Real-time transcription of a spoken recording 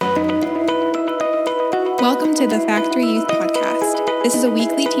Welcome to the Factory Youth Podcast. This is a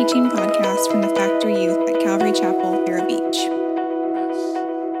weekly teaching podcast from the Factory Youth at Calvary Chapel, Vero Beach.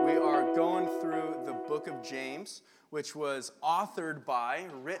 We are going through the book of James, which was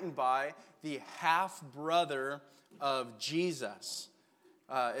written by the half-brother of Jesus.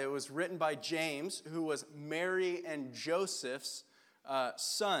 It was written by James, who was Mary and Joseph's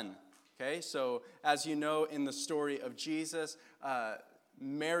son. Okay, so as you know in the story of Jesus,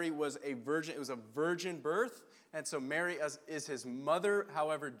 Mary was a virgin. It was a virgin birth, and so Mary is his mother.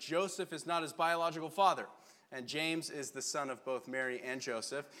 However, Joseph is not his biological father, and James is the son of both Mary and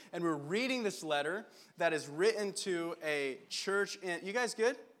Joseph. And we're reading this letter that is written to a church in... You guys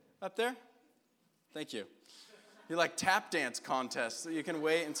good up there? Thank you. You like tap dance contests, so you can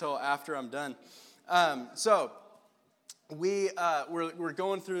wait until after I'm done. We're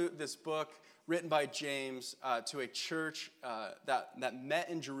going through this book written by James to a church that met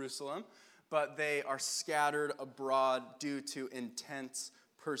in Jerusalem, but they are scattered abroad due to intense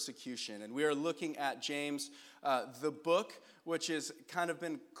persecution. And we are looking at James, the book, which has kind of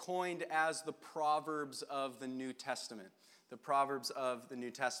been coined as the Proverbs of the New Testament. The Proverbs of the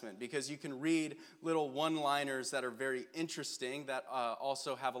New Testament, because you can read little one-liners that are very interesting, that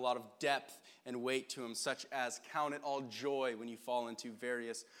also have a lot of depth and weight to them, such as count it all joy when you fall into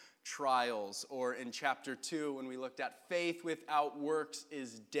various trials, or in chapter 2 when we looked at faith without works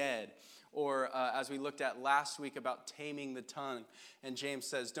is dead, or as we looked at last week about taming the tongue, and James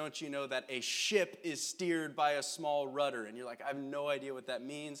says, don't you know that a ship is steered by a small rudder? And you're like, I have no idea what that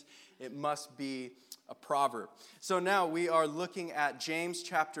means. It must be a proverb. So now we are looking at James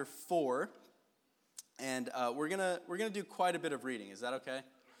chapter 4, and we're gonna do quite a bit of reading. Is that okay?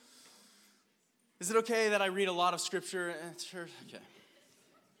 Is it okay that I read a lot of scripture? Sure, okay.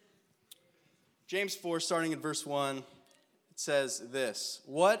 James 4, starting in verse 1, it says this: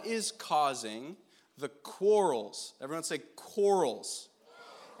 what is causing the quarrels? Everyone say quarrels.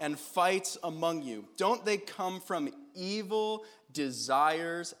 And fights among you. Don't they come from evil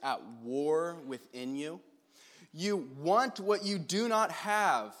desires at war within you? You want what you do not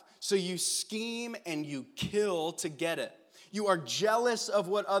have, so you scheme and you kill to get it. You are jealous of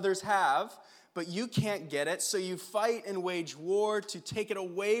what others have, but you can't get it, so you fight and wage war to take it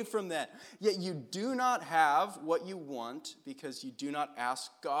away from them. Yet you do not have what you want because you do not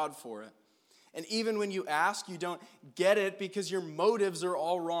ask God for it. And even when you ask, you don't get it because your motives are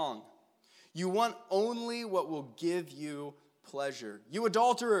all wrong. You want only what will give you pleasure. You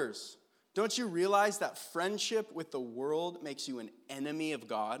adulterers, don't you realize that friendship with the world makes you an enemy of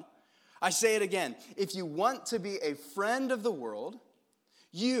God? I say it again. If you want to be a friend of the world,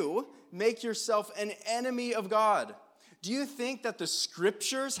 you make yourself an enemy of God. Do you think that the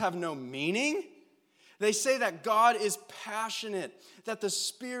scriptures have no meaning? They say that God is passionate, that the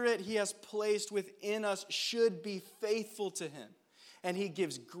Spirit He has placed within us should be faithful to Him. And He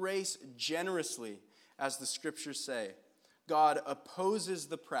gives grace generously, as the scriptures say. God opposes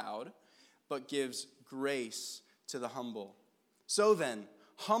the proud, but gives grace to the humble. So then,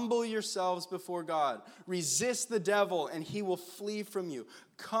 humble yourselves before God. Resist the devil, and he will flee from you.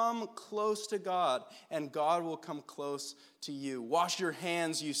 Come close to God, and God will come close to you. Wash your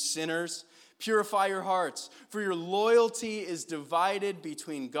hands, you sinners. Purify your hearts, for your loyalty is divided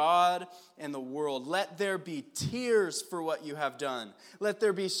between God and the world. Let there be tears for what you have done. Let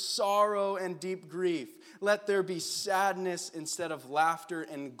there be sorrow and deep grief. Let there be sadness instead of laughter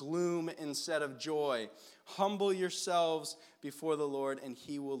and gloom instead of joy. Humble yourselves before the Lord, and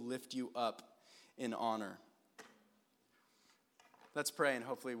He will lift you up in honor. Let's pray, and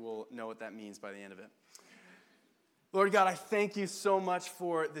hopefully we'll know what that means by the end of it. Lord God, I thank you so much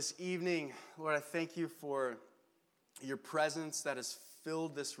for this evening. Lord, I thank you for your presence that has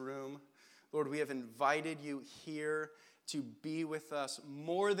filled this room. Lord, we have invited you here to be with us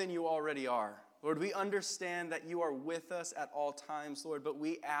more than you already are. Lord, we understand that you are with us at all times, Lord, but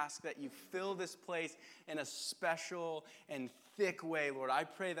we ask that you fill this place in a special and thick way, Lord. I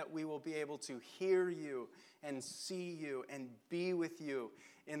pray that we will be able to hear you and see you and be with you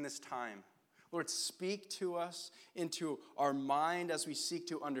in this time. Lord, speak to us into our mind as we seek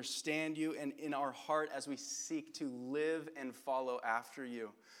to understand you, and in our heart as we seek to live and follow after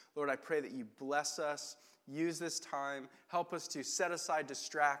you. Lord, I pray that you bless us. Use this time. Help us to set aside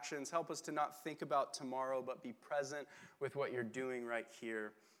distractions. Help us to not think about tomorrow, but be present with what you're doing right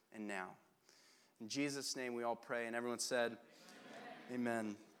here and now. In Jesus' name we all pray, and everyone said,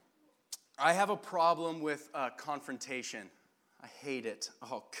 Amen. I have a problem with confrontation. I hate it.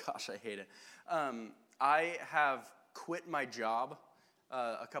 Oh, gosh, I hate it. I have quit my job.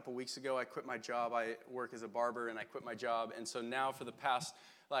 A couple weeks ago, I quit my job. I work as a barber, and I quit my job. And so now for the past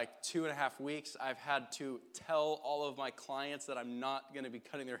like 2.5 weeks, I've had to tell all of my clients that I'm not going to be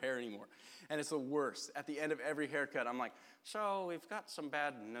cutting their hair anymore. And it's the worst. At the end of every haircut, I'm like, so we've got some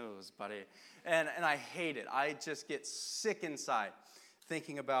bad news, buddy. And I hate it. I just get sick inside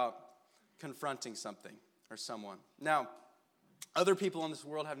thinking about confronting something or someone. Now, other people in this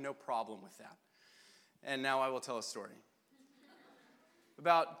world have no problem with that. And now I will tell a story.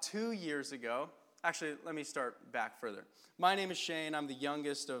 About 2 years ago, actually, let me start back further. My name is Cheyne. I'm the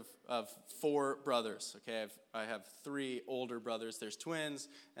youngest of 4 brothers, okay? I have 3 older brothers. There's twins,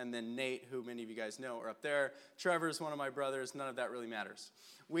 and then Nate, who many of you guys know, are up there. Trevor's one of my brothers. None of that really matters.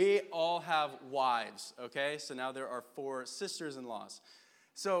 We all have wives, okay? So now there are 4 sisters-in-laws.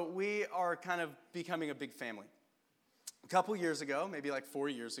 So we are kind of becoming a big family. A couple years ago, maybe like 4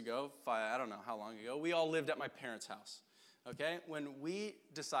 years ago, I don't know how long ago, we all lived at my parents' house, okay? When we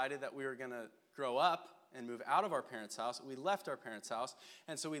decided that we were going to grow up and move out of our parents' house, we left our parents' house,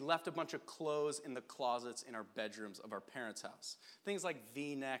 and so we left a bunch of clothes in the closets in our bedrooms of our parents' house. Things like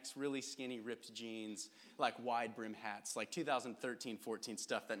V-necks, really skinny ripped jeans, like wide brim hats, like 2013-14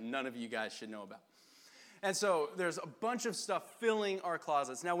 stuff that none of you guys should know about. And so there's a bunch of stuff filling our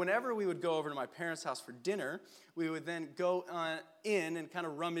closets. Now, whenever we would go over to my parents' house for dinner, we would then go in and kind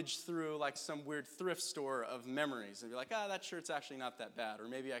of rummage through like some weird thrift store of memories and be like, that shirt's actually not that bad, or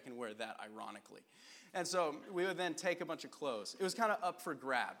maybe I can wear that ironically. And so we would then take a bunch of clothes. It was kind of up for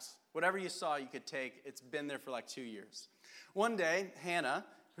grabs. Whatever you saw, you could take. It's been there for like 2 years. One day, Hannah,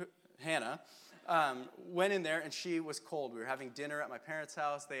 went in there, and she was cold. We were having dinner at my parents'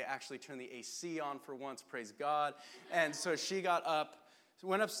 house. They actually turned the AC on for once, praise God. And so she got up,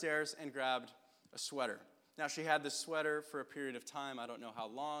 went upstairs, and grabbed a sweater. Now, she had this sweater for a period of time, I don't know how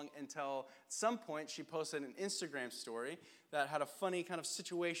long, until at some point she posted an Instagram story that had a funny kind of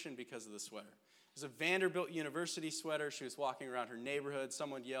situation because of the sweater. It was a Vanderbilt University sweater. She was walking around her neighborhood.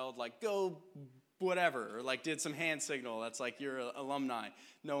 Someone yelled, like, go whatever, or like did some hand signal. That's like you're an alumni.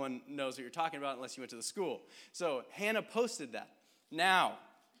 No one knows what you're talking about unless you went to the school. So Hannah posted that. Now,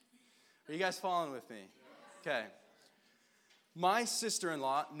 are you guys following with me? Okay. My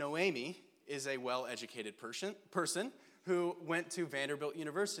sister-in-law, Noemi, is a well-educated person who went to Vanderbilt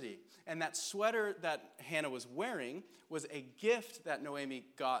University. And that sweater that Hannah was wearing was a gift that Noemi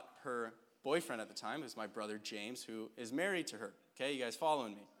got her boyfriend at the time, who's my brother James, who is married to her. Okay, you guys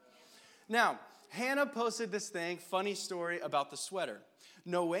following me? Now, Hannah posted this thing, funny story about the sweater.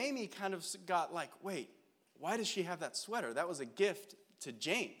 Noemi kind of got like, wait, why does she have that sweater? That was a gift to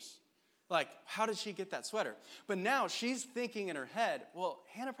James. Like, how did she get that sweater? But now she's thinking in her head, well,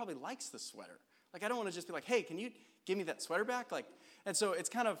 Hannah probably likes the sweater. Like, I don't want to just be like, hey, can you give me that sweater back? Like, and so it's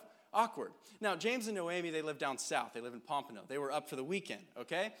kind of awkward. Now, James and Noemi, they live down south. They live in Pompano. They were up for the weekend,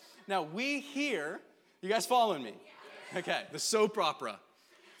 okay? Now, we hear, you guys following me? Okay, the soap opera.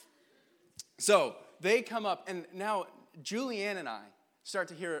 So they come up, and now Julianne and I start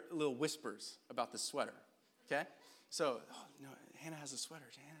to hear little whispers about the sweater, okay? So, no, Hannah has a sweater.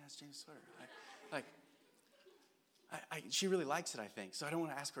 Hannah has James' sweater. She really likes it, I think. So I don't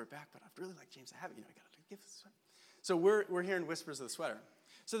want to ask her it back, but I'd really like James to have it. I got to give the sweater. So we're hearing whispers of the sweater.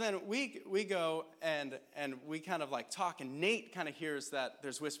 So then we go and we kind of like talk, and Nate kind of hears that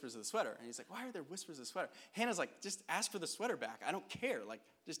there's whispers of the sweater. And he's like, why are there whispers of the sweater? Hannah's like, just ask for the sweater back. I don't care. Like,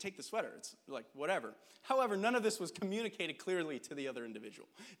 just take the sweater. It's like, whatever. However, none of this was communicated clearly to the other individual.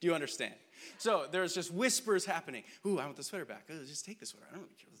 Do you understand? So there's just whispers happening. Ooh, I want the sweater back. Oh, just take the sweater. I don't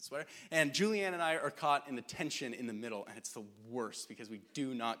really care about the sweater. And Julianne and I are caught in the tension in the middle, and it's the worst because we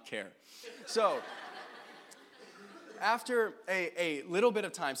do not care. So after a little bit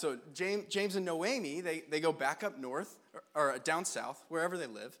of time, so James and Noemi, they go back up north, or down south, wherever they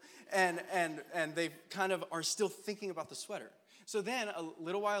live, and they kind of are still thinking about the sweater. So then, a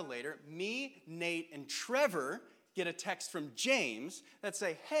little while later, me, Nate, and Trevor get a text from James that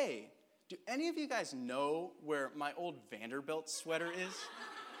say, hey, do any of you guys know where my old Vanderbilt sweater is?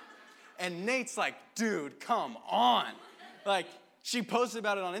 And Nate's like, dude, come on. Like, she posted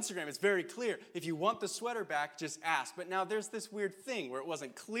about it on Instagram. It's very clear. If you want the sweater back, just ask. But now there's this weird thing where it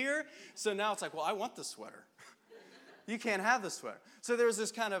wasn't clear. So now it's like, well, I want the sweater. You can't have the sweater. So there's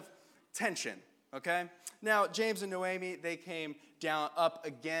this kind of tension, okay? Now, James and Noemi, they came down up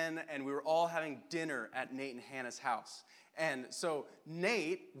again, and we were all having dinner at Nate and Hannah's house. And so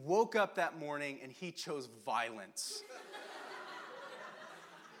Nate woke up that morning, and he chose violence.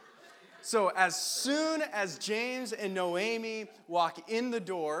 So as soon as James and Noemi walk in the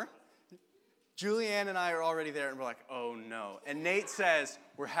door, Julianne and I are already there, and we're like, oh no. And Nate says,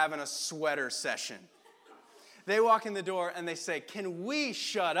 we're having a sweater session. They walk in the door, and they say, can we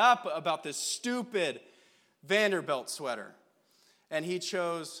shut up about this stupid Vanderbilt sweater? And he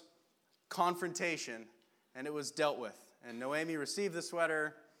chose confrontation, and it was dealt with. And Noemi received the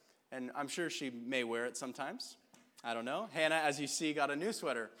sweater, and I'm sure she may wear it sometimes. I don't know. Hannah, as you see, got a new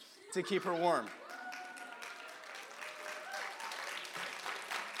sweater to keep her warm.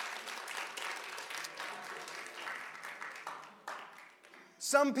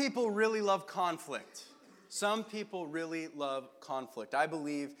 Some people really love conflict. Some people really love conflict. I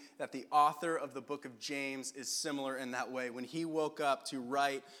believe that the author of the book of James is similar in that way. When he woke up to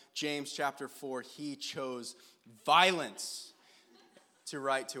write James chapter 4, he chose violence to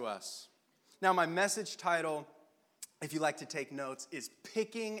write to us. Now, my message title, if you like to take notes, is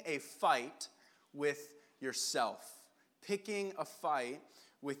Picking a Fight with Yourself. Picking a fight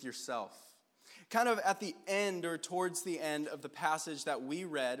with yourself. Kind of at the end or towards the end of the passage that we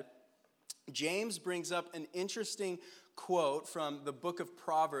read, James brings up an interesting quote from the book of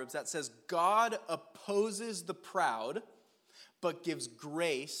Proverbs that says, God opposes the proud, but gives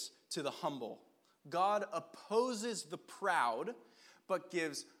grace to the humble. God opposes the proud, but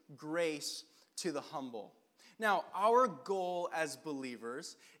gives grace to the humble. Now, our goal as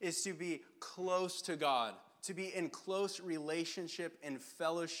believers is to be close to God, to be in close relationship and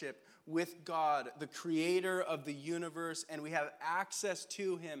fellowship with God, the creator of the universe, and we have access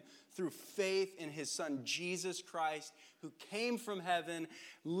to him through faith in his son, Jesus Christ, who came from heaven,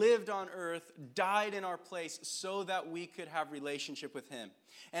 lived on earth, died in our place so that we could have relationship with him.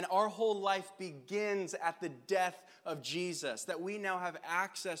 And our whole life begins at the death of Jesus, that we now have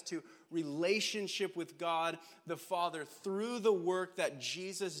access to relationship with God the Father through the work that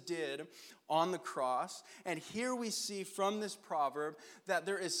Jesus did on the cross. And here we see from this proverb that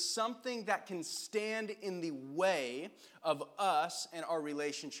there is something that can stand in the way of us and our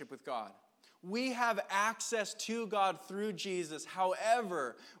relationship with God. We have access to God through Jesus.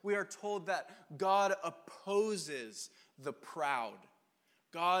 However, we are told that God opposes the proud.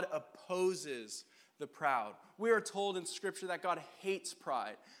 God opposes the proud. We are told in Scripture that God hates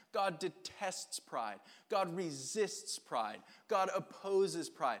pride. God detests pride. God resists pride. God opposes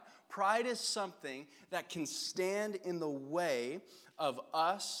pride. Pride is something that can stand in the way of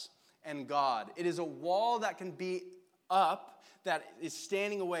us and God. It is a wall that can be up, that is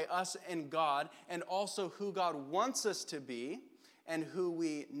standing away us and God, and also who God wants us to be and who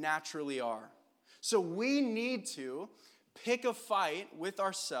we naturally are. So we need to pick a fight with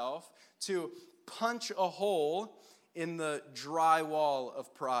ourselves to punch a hole in the dry wall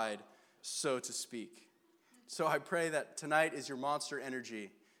of pride, so to speak. So I pray that tonight is your monster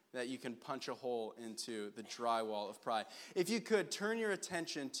energy, that you can punch a hole into the dry wall of pride. If you could, turn your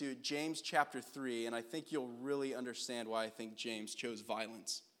attention to James chapter 3, and I think you'll really understand why I think James chose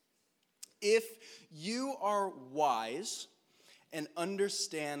violence. If you are wise and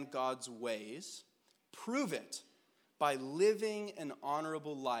understand God's ways, prove it by living an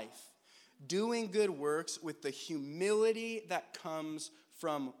honorable life, doing good works with the humility that comes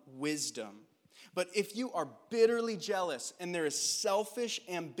from wisdom. But if you are bitterly jealous and there is selfish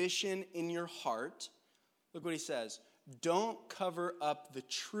ambition in your heart, look what he says, don't cover up the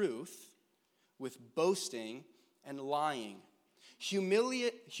truth with boasting and lying.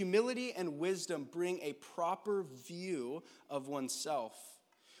 Humility and wisdom bring a proper view of oneself.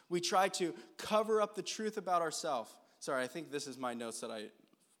 We try to cover up the truth about ourselves. Sorry, I think this is my notes that I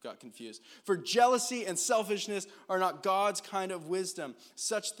got confused. For jealousy and selfishness are not God's kind of wisdom.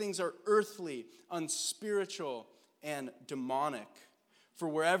 Such things are earthly, unspiritual, and demonic. For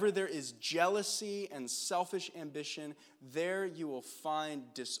wherever there is jealousy and selfish ambition, there you will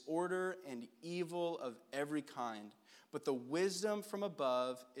find disorder and evil of every kind. But the wisdom from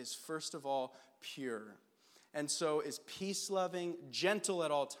above is first of all pure. And so is peace-loving, gentle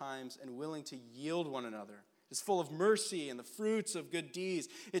at all times, and willing to yield one another. Is full of mercy and the fruits of good deeds.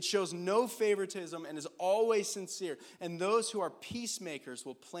 It shows no favoritism and is always sincere. And those who are peacemakers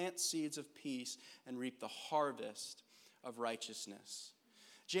will plant seeds of peace and reap the harvest of righteousness.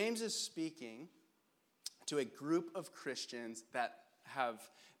 James is speaking to a group of Christians that have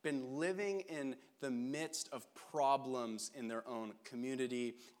been living in the midst of problems in their own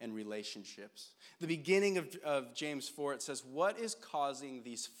community and relationships. The beginning of James 4, it says, "What is causing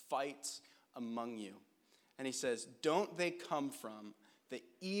these fights among you?" And he says, don't they come from the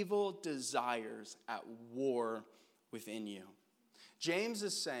evil desires at war within you? James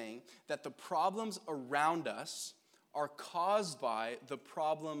is saying that the problems around us are caused by the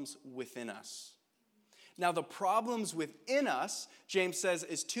problems within us. Now, the problems within us, James says,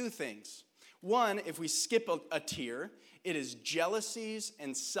 is two things. One, if we skip a tier, it is jealousies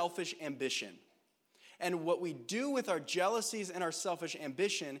and selfish ambition. And what we do with our jealousies and our selfish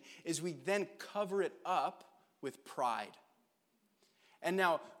ambition is we then cover it up with pride. And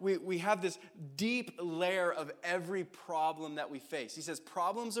now we have this deep layer of every problem that we face. He says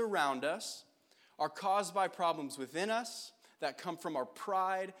problems around us are caused by problems within us that come from our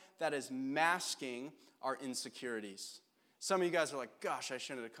pride that is masking our insecurities. Some of you guys are like, gosh, I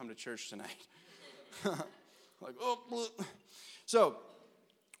shouldn't have come to church tonight. Like, oh. Bleh. So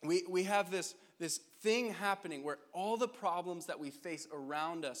we have this thing happening where all the problems that we face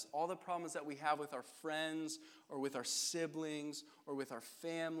around us, all the problems that we have with our friends or with our siblings or with our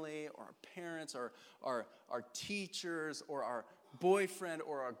family or our parents or our teachers or our boyfriend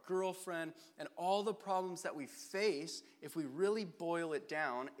or our girlfriend, and all the problems that we face, if we really boil it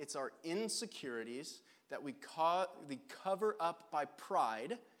down, it's our insecurities that we cover up by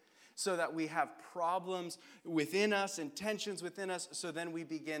pride, so that we have problems within us and tensions within us, so then we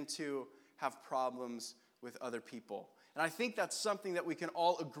begin to have problems with other people. And I think that's something that we can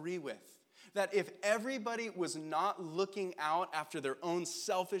all agree with. That if everybody was not looking out after their own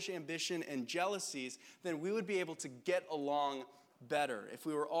selfish ambition and jealousies, then we would be able to get along better. If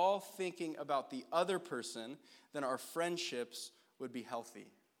we were all thinking about the other person, then our friendships would be healthy.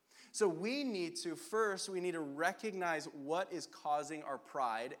 So we need to recognize what is causing our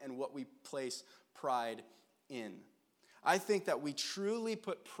pride and what we place pride in. I think that we truly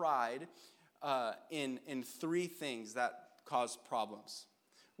put pride in three things that cause problems.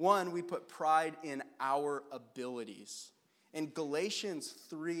 One, we put pride in our abilities. In Galatians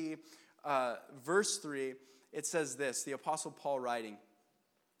 3, verse 3, it says this, the Apostle Paul writing,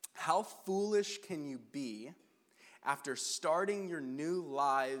 "How foolish can you be after starting your new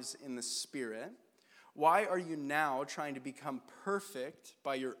lives in the Spirit? Why are you now trying to become perfect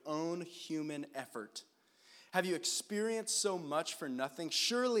by your own human effort? Have you experienced so much for nothing?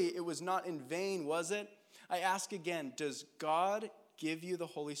 Surely it was not in vain, was it? I ask again, does God give you the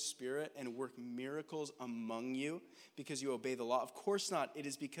Holy Spirit and work miracles among you because you obey the law? Of course not. It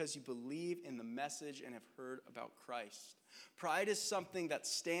is because you believe in the message and have heard about Christ." Pride is something that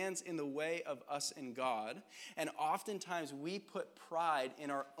stands in the way of us and God, and oftentimes we put pride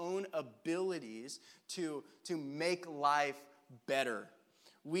in our own abilities to make life better.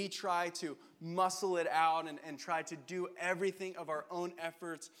 We try to muscle it out and try to do everything of our own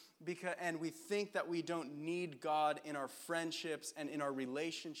efforts, and we think that we don't need God in our friendships and in our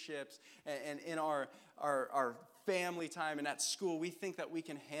relationships and in our family time and at school. We think that we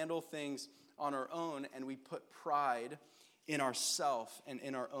can handle things on our own, and we put pride in ourselves and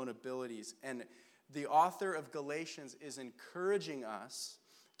in our own abilities. And the author of Galatians is encouraging us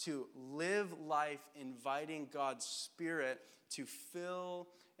to live life inviting God's Spirit to fill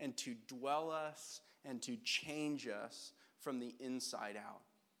and to dwell us and to change us from the inside out.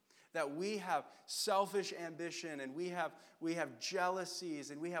 That we have selfish ambition and we have jealousies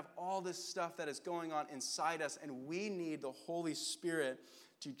and we have all this stuff that is going on inside us, and we need the Holy Spirit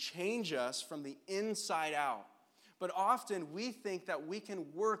to change us from the inside out. But often we think that we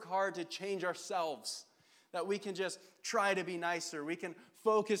can work hard to change ourselves, that we can just try to be nicer, we can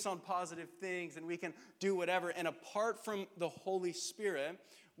focus on positive things, and we can do whatever. And apart from the Holy Spirit,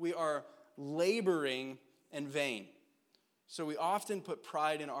 we are laboring in vain. So we often put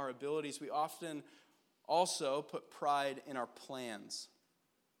pride in our abilities. We often also put pride in our plans.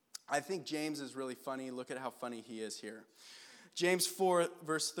 I think James is really funny. Look at how funny he is here. James 4,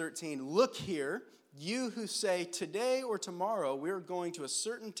 verse 13, "Look here, you who say, today or tomorrow we are going to a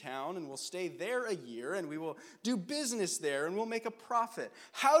certain town and we'll stay there a year and we will do business there and we'll make a profit.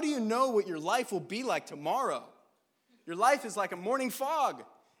 How do you know what your life will be like tomorrow? Your life is like a morning fog.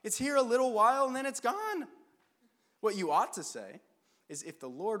 It's here a little while and then it's gone. What you ought to say is, if the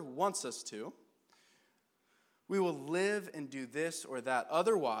Lord wants us to, we will live and do this or that.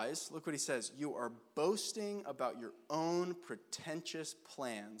 Otherwise," look what he says, "you are boasting about your own pretentious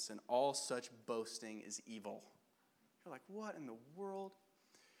plans, and all such boasting is evil." You're like, what in the world?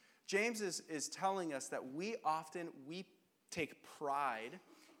 James is telling us that we take pride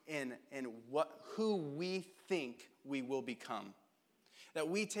in who we think we will become. That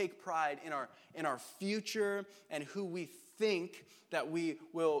we take pride in our future and who we think that we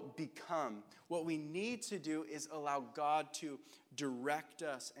will become. What we need to do is allow God to direct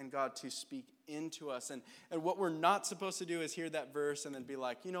us and God to speak into us. And what we're not supposed to do is hear that verse and then be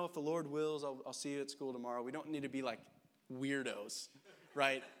like, if the Lord wills, I'll see you at school tomorrow. We don't need to be like weirdos,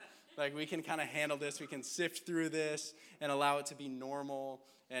 right? Like, we can kind of handle this. We can sift through this and allow it to be normal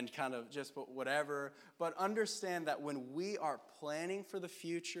and kind of just whatever. But understand that when we are planning for the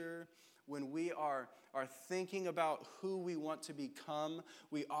future, when we are thinking about who we want to become,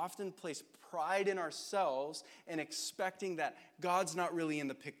 we often place pride in ourselves and expecting that God's not really in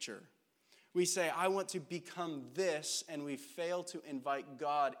the picture. We say, I want to become this, and we fail to invite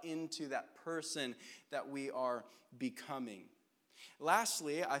God into that person that we are becoming.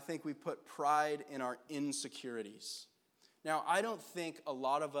 Lastly, I think we put pride in our insecurities. Now, I don't think a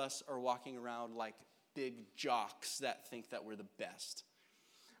lot of us are walking around like big jocks that think that we're the best.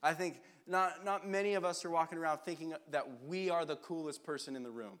 I think not many of us are walking around thinking that we are the coolest person in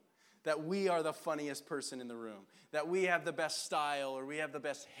the room, that we are the funniest person in the room, that we have the best style, or we have the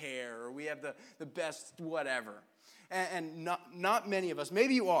best hair, or we have the best whatever. And not many of us,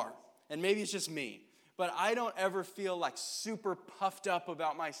 maybe you are, and maybe it's just me, but I don't ever feel like super puffed up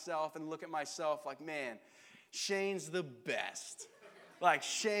about myself and look at myself like, man, Shayne's the best. Like,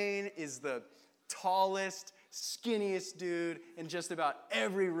 Cheyne is the tallest, skinniest dude in just about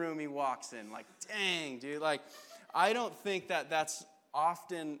every room he walks in. Like, dang, dude. Like, I don't think that that's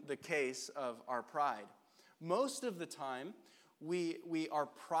often the case of our pride. Most of the time, we are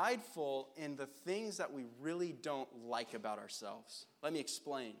prideful in the things that we really don't like about ourselves. Let me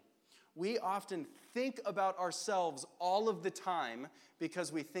explain. We often think about ourselves all of the time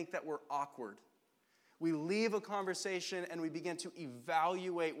because we think that we're awkward. We leave a conversation and we begin to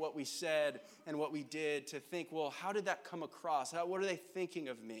evaluate what we said and what we did to think, well, how did that come across? What are they thinking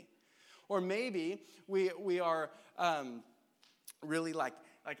of me? Or maybe we are really like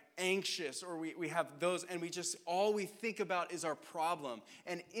anxious, or we have those, and all we think about is our problem.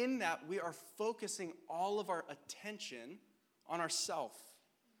 And in that, we are focusing all of our attention on ourselves.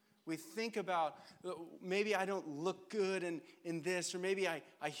 We think about, maybe I don't look good in this, or maybe I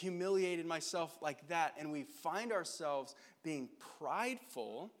humiliated myself like that, and we find ourselves being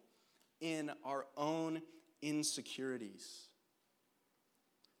prideful in our own insecurities.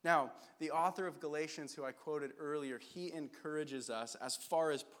 Now, the author of Galatians, who I quoted earlier, he encourages us as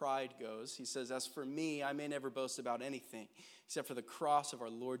far as pride goes. He says, as for me, I may never boast about anything except for the cross of our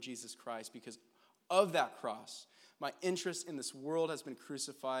Lord Jesus Christ, because of that cross, my interest in this world has been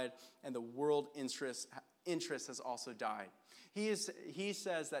crucified, and the world interest has also died. He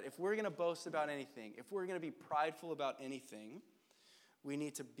says that if we're going to boast about anything, if we're going to be prideful about anything, we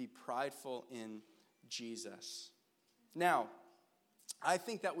need to be prideful in Jesus. Now, I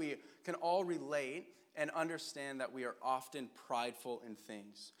think that we can all relate and understand that we are often prideful in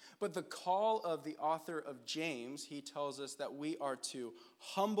things. But the call of the author of James, he tells us that we are to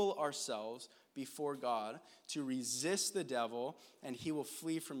humble ourselves before God, to resist the devil, and he will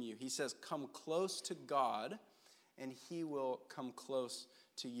flee from you. He says, come close to God, and he will come close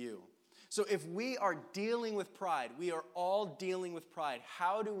to you. So if we are dealing with pride, we are all dealing with pride.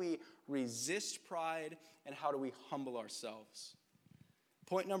 How do we resist pride, and how do we humble ourselves?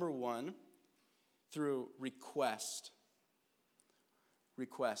 Point number one, through request.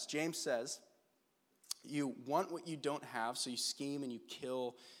 Request. James says, you want what you don't have, so you scheme and you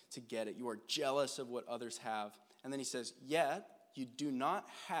kill to get it. You are jealous of what others have. And then he says, yet you do not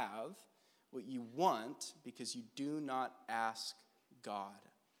have what you want because you do not ask God.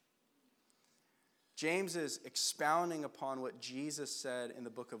 James is expounding upon what Jesus said in the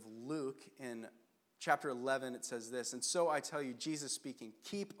book of Luke. In chapter 11, it says this, and so I tell you, Jesus speaking,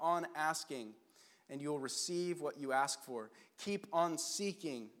 keep on asking, and you will receive what you ask for. Keep on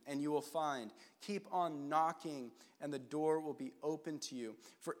seeking, and you will find. Keep on knocking, and the door will be open to you.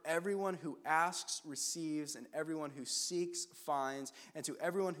 For everyone who asks receives, and everyone who seeks finds, and to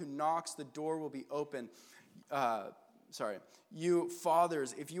everyone who knocks, the door will be open. You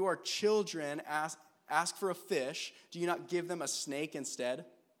fathers, if you are children, ask for a fish. Do you not give them a snake instead?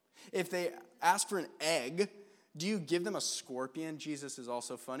 If they ask for an egg, do you give them a scorpion? Jesus is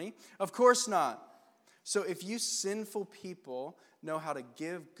also funny. Of course not. So if you sinful people know how to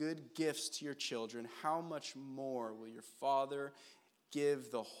give good gifts to your children, how much more will your Father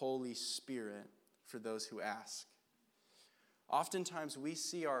give the Holy Spirit for those who ask? Oftentimes we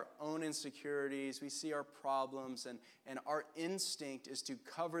see our own insecurities, we see our problems, and our instinct is to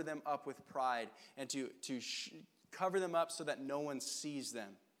cover them up with pride and to cover them up so that no one sees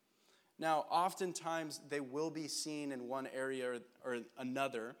them. Now, oftentimes they will be seen in one area or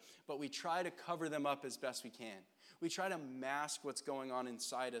another, but we try to cover them up as best we can. We try to mask what's going on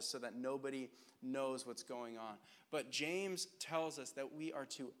inside us so that nobody knows what's going on. But James tells us that we are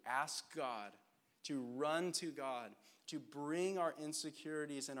to ask God, to run to God, to bring our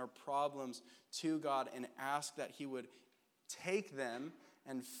insecurities and our problems to God and ask that he would take them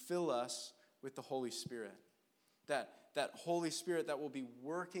and fill us with the Holy Spirit. That Holy Spirit that will be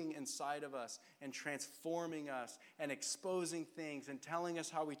working inside of us and transforming us and exposing things and telling us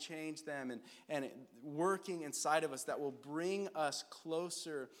how we change them and working inside of us that will bring us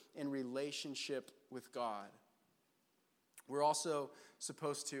closer in relationship with God. We're also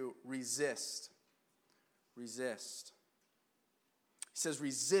supposed to resist. Resist. He says,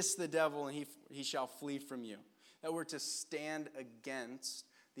 resist the devil and he shall flee from you. That we're to stand against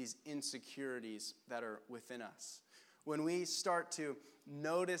these insecurities that are within us. When we start to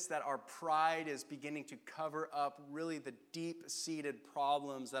notice that our pride is beginning to cover up really the deep-seated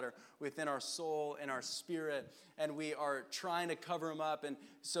problems that are within our soul and our spirit, and we are trying to cover them up and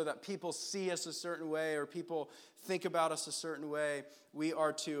so that people see us a certain way or people think about us a certain way, we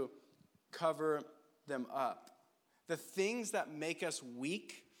are to cover them up. The things that make us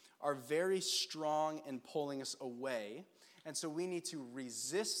weak are very strong in pulling us away, and so we need to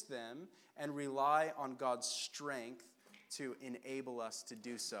resist them and rely on God's strength to enable us to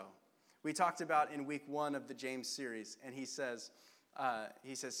do so. We talked about in week 1 of the James series, and he says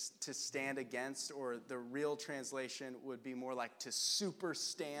to stand against, or the real translation would be more like to super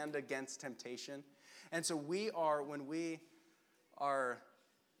stand against temptation. And so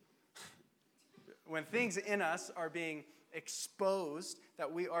when things in us are being exposed,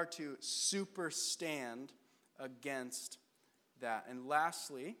 that we are to super stand against that. And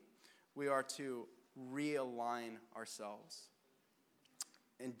lastly, we are to realign ourselves.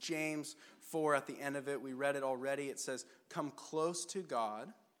 In James 4, at the end of it, we read it already, it says, come close to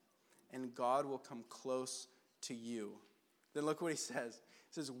God, and God will come close to you. Then look what he says.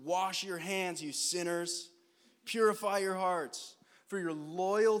 He says, wash your hands, you sinners. Purify your hearts, for your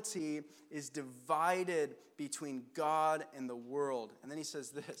loyalty is divided between God and the world. And then he says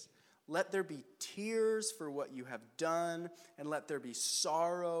this, let there be tears for what you have done, and let there be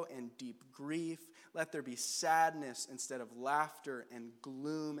sorrow and deep grief. Let there be sadness instead of laughter and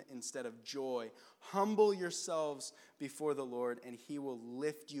gloom instead of joy. Humble yourselves before the Lord, and he will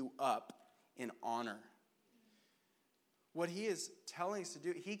lift you up in honor. What he is telling us to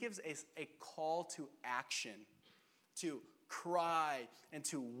do, he gives a call to action, to cry and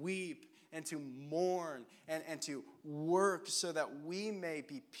to weep and to mourn and to work so that we may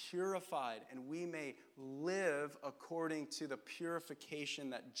be purified and we may live according to the purification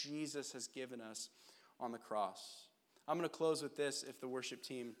that Jesus has given us on the cross. I'm going to close with this if the worship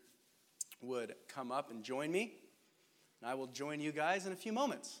team would come up and join me. And I will join you guys in a few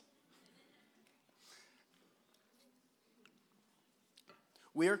moments.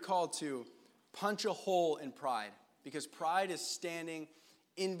 We are called to punch a hole in pride because pride is standing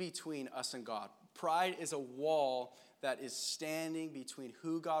in between us and God. Pride is a wall that is standing between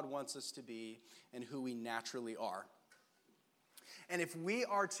who God wants us to be and who we naturally are. And if we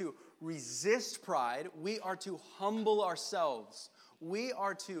are to resist pride, we are to humble ourselves. We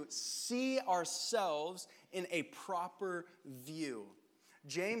are to see ourselves in a proper view.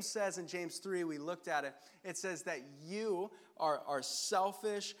 James says in James 3, we looked at it, it says that you are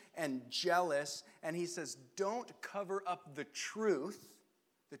selfish and jealous, and he says, don't cover up the truth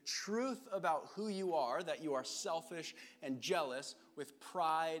about who you are, that you are selfish and jealous, with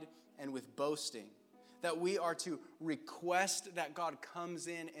pride and with boasting. That we are to request that God comes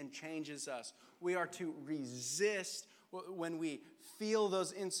in and changes us. We are to resist when we feel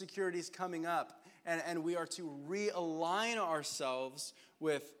those insecurities coming up, and we are to realign ourselves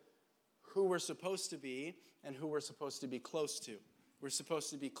with who we're supposed to be and who we're supposed to be close to. We're supposed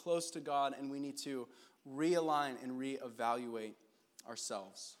to be close to God, and we need to realign and reevaluate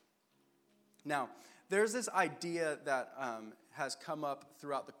ourselves. Now, there's this idea that has come up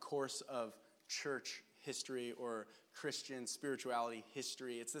throughout the course of church history or Christian spirituality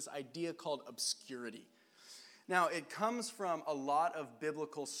history. It's this idea called obscurity. Now, it comes from a lot of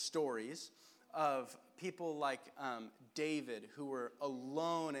biblical stories of people like David, who were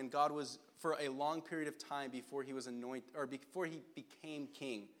alone, and God was, for a long period of time before he was anointed, or before he became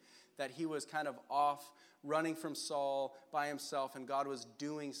king, that he was kind of off running from Saul by himself, and God was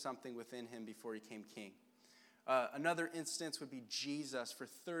doing something within him before he became king. Another instance would be Jesus. For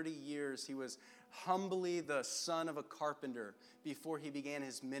 30 years, he was humbly the son of a carpenter before he began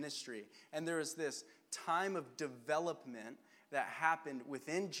his ministry. And there was this time of development that happened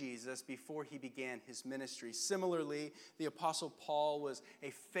within Jesus before he began his ministry. Similarly, the Apostle Paul was a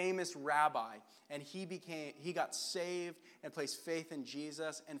famous rabbi, and he got saved and placed faith in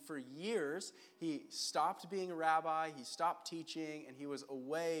Jesus. And for years, he stopped being a rabbi, he stopped teaching, and he was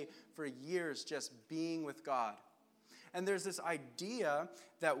away for years just being with God. And there's this idea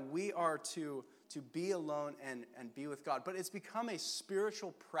that we are to be alone and be with God. But it's become a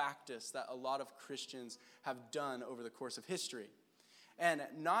spiritual practice that a lot of Christians have done over the course of history. And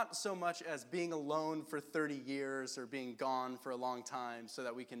not so much as being alone for 30 years or being gone for a long time so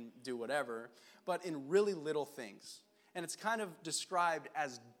that we can do whatever, but in really little things. And it's kind of described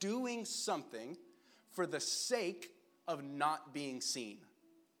as doing something for the sake of not being seen,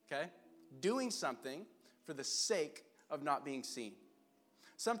 okay? Doing something for the sake of not being seen.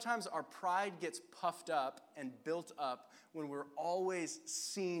 Sometimes our pride gets puffed up and built up when we're always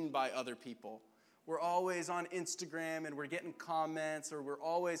seen by other people. We're always on Instagram and we're getting comments, or we're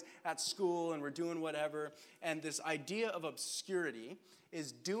always at school and we're doing whatever. And this idea of obscurity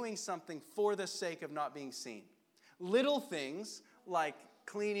is doing something for the sake of not being seen. Little things like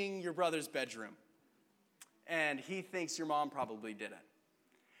cleaning your brother's bedroom, and he thinks your mom probably did it,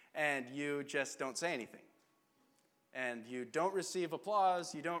 and you just don't say anything. And you don't receive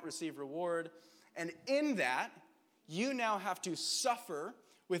applause, you don't receive reward. And in that, you now have to suffer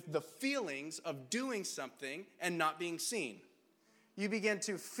with the feelings of doing something and not being seen. You begin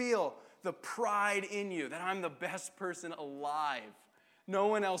to feel the pride in you that I'm the best person alive. No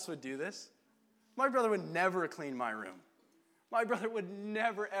one else would do this. My brother would never clean my room. My brother would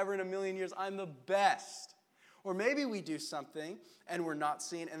never, ever in a million years, I'm the best. Or maybe we do something and we're not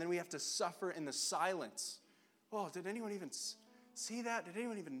seen, and then we have to suffer in the silence. Oh, did anyone even see that? Did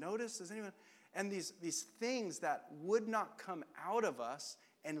anyone even notice? Does anyone? And these things that would not come out of us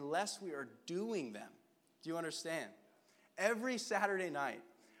unless we are doing them. Do you understand? Every Saturday night,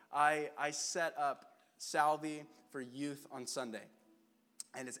 I set up Salvi for youth on Sunday.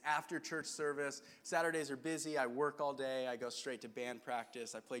 And it's after church service. Saturdays are busy. I work all day. I go straight to band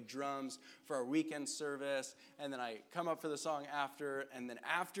practice. I play drums for our weekend service. And then I come up for the song after. And then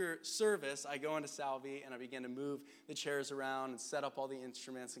after service, I go into Salvi and I begin to move the chairs around and set up all the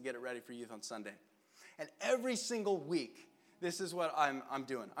instruments and get it ready for youth on Sunday. And every single week, this is what I'm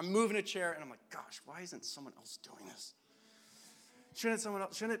doing. I'm moving a chair and I'm like, gosh, why isn't someone else doing this?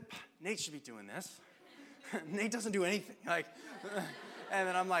 Nate should be doing this. Nate doesn't do anything. And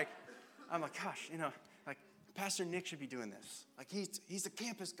then I'm like, gosh, Pastor Nick should be doing this. He's the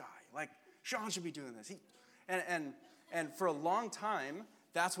campus guy. Sean should be doing this. And for a long time,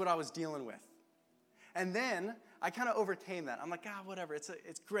 that's what I was dealing with. And then I kind of overcame that. I'm like, whatever.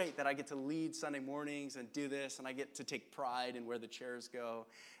 It's great that I get to lead Sunday mornings and do this, and I get to take pride in where the chairs go.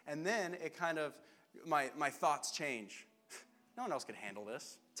 And then it kind of, my thoughts change. No one else could handle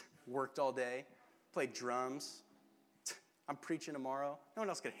this. Worked all day, played drums. I'm preaching tomorrow. No one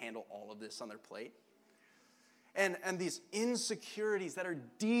else could handle all of this on their plate. And these insecurities that are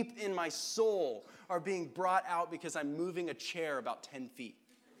deep in my soul are being brought out because I'm moving a chair about 10 feet.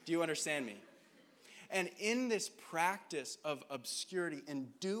 Do you understand me? And in this practice of obscurity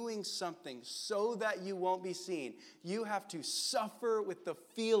and doing something so that you won't be seen, you have to suffer with the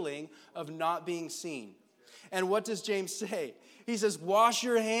feeling of not being seen. And what does James say? He says, wash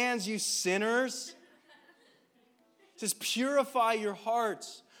your hands, you sinners. He says, purify your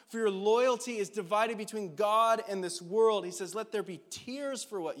hearts, for your loyalty is divided between God and this world. He says, let there be tears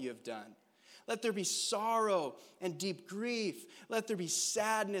for what you have done. Let there be sorrow and deep grief. Let there be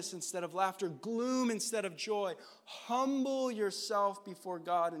sadness instead of laughter, gloom instead of joy. Humble yourself before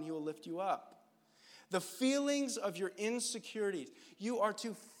God, and he will lift you up. The feelings of your insecurities, you are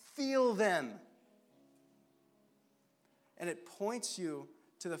to feel them. And it points you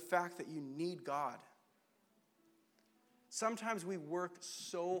to the fact that you need God. Sometimes we work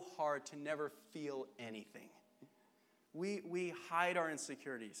so hard to never feel anything. We hide our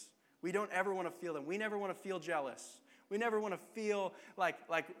insecurities. We don't ever want to feel them. We never want to feel jealous. We never want to feel like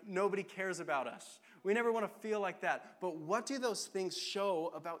nobody cares about us. We never want to feel like that. But what do those things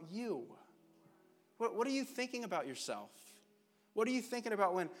show about you? What are you thinking about yourself? What are you thinking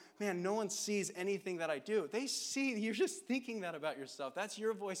about when, no one sees anything that I do? They see, you're just thinking that about yourself. That's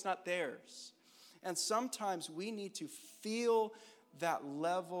your voice, not theirs. And sometimes we need to feel that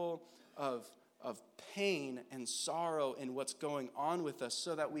level of pain and sorrow in what's going on with us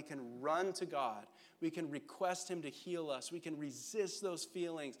so that we can run to God. We can request him to heal us. We can resist those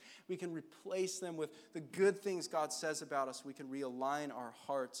feelings. We can replace them with the good things God says about us. We can realign our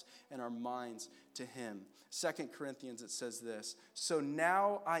hearts and our minds to him. 2 Corinthians, it says this, so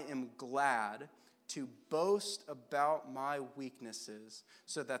now I am glad to boast about my weaknesses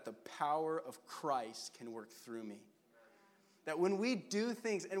so that the power of Christ can work through me. That when we do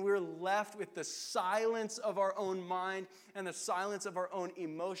things and we're left with the silence of our own mind and the silence of our own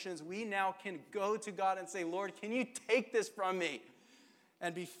emotions, we now can go to God and say, Lord, can you take this from me?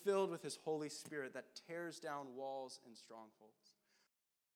 And be filled with his Holy Spirit that tears down walls and strongholds.